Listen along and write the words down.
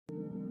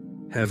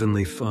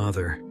Heavenly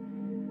Father,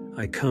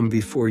 I come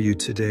before you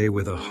today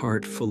with a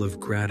heart full of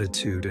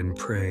gratitude and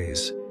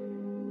praise.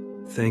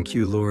 Thank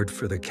you, Lord,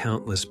 for the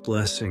countless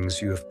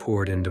blessings you have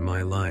poured into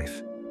my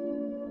life.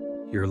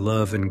 Your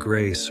love and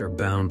grace are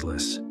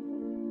boundless,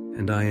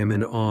 and I am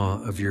in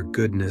awe of your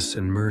goodness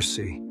and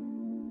mercy.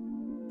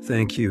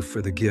 Thank you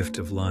for the gift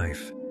of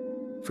life,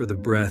 for the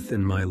breath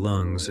in my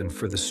lungs, and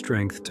for the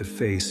strength to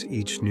face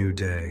each new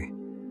day.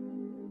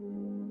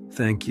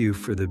 Thank you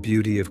for the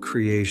beauty of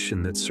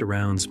creation that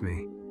surrounds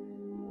me,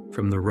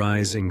 from the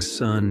rising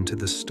sun to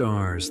the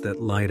stars that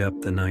light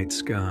up the night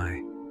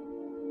sky.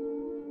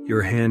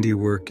 Your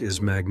handiwork is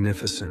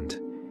magnificent,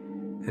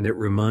 and it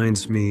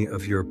reminds me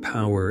of your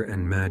power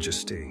and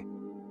majesty.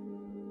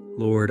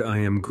 Lord, I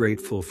am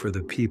grateful for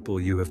the people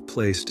you have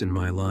placed in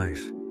my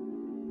life.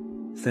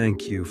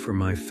 Thank you for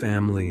my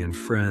family and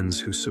friends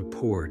who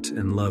support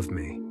and love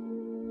me.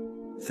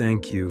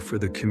 Thank you for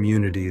the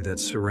community that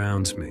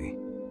surrounds me,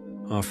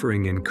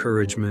 offering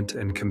encouragement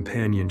and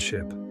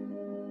companionship.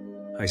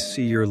 I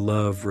see your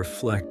love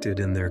reflected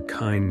in their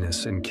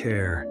kindness and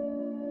care.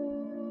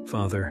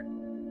 Father,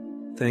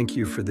 thank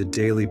you for the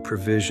daily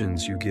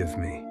provisions you give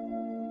me.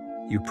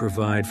 You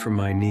provide for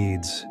my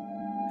needs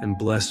and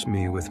bless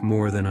me with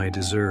more than I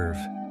deserve.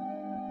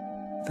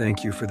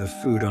 Thank you for the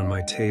food on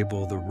my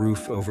table, the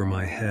roof over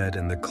my head,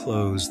 and the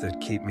clothes that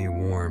keep me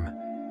warm.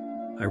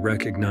 I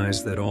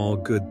recognize that all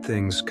good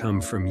things come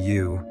from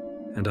you,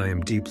 and I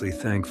am deeply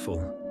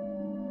thankful.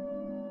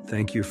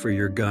 Thank you for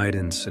your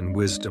guidance and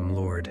wisdom,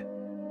 Lord.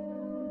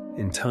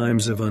 In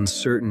times of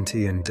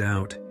uncertainty and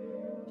doubt,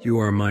 you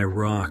are my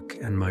rock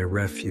and my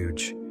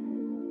refuge.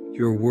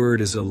 Your word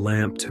is a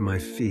lamp to my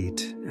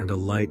feet and a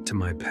light to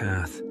my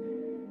path.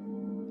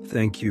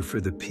 Thank you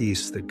for the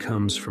peace that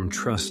comes from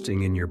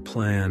trusting in your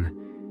plan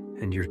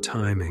and your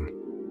timing.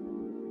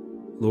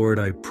 Lord,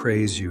 I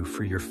praise you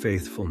for your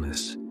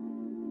faithfulness.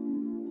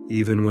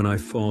 Even when I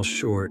fall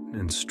short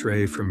and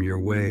stray from your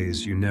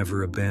ways, you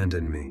never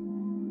abandon me.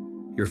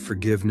 Your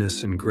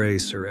forgiveness and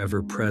grace are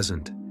ever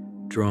present,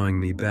 drawing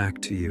me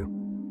back to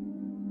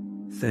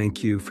you.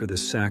 Thank you for the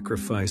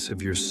sacrifice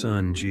of your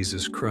Son,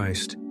 Jesus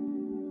Christ,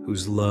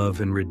 whose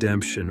love and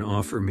redemption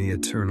offer me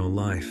eternal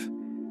life.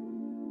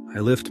 I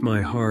lift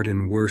my heart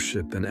in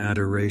worship and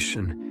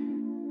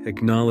adoration,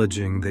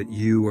 acknowledging that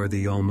you are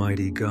the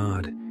Almighty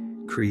God,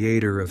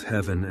 creator of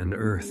heaven and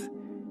earth.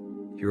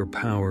 Your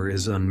power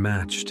is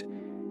unmatched,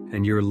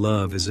 and your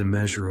love is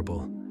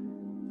immeasurable.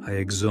 I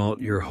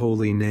exalt your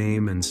holy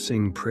name and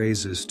sing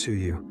praises to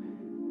you,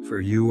 for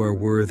you are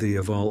worthy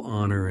of all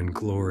honor and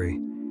glory.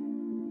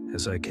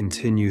 As I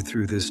continue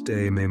through this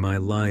day, may my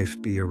life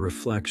be a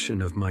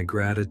reflection of my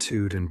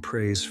gratitude and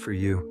praise for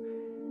you.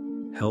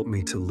 Help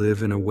me to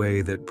live in a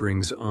way that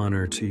brings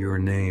honor to your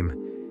name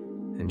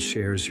and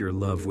shares your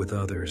love with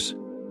others.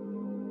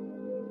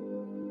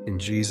 In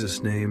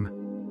Jesus' name,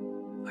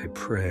 I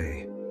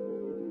pray.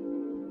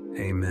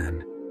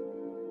 Amen.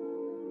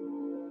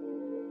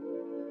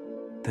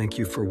 Thank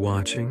you for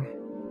watching.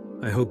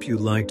 I hope you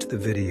liked the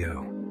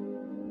video.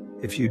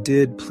 If you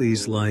did,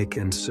 please like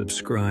and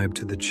subscribe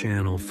to the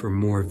channel for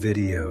more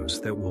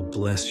videos that will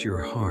bless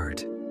your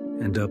heart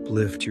and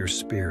uplift your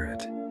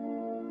spirit.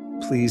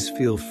 Please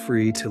feel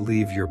free to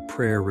leave your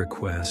prayer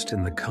request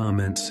in the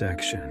comment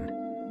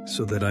section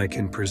so that I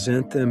can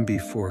present them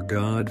before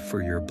God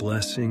for your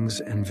blessings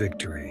and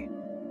victory.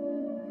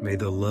 May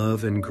the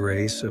love and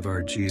grace of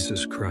our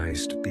Jesus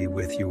Christ be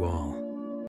with you all.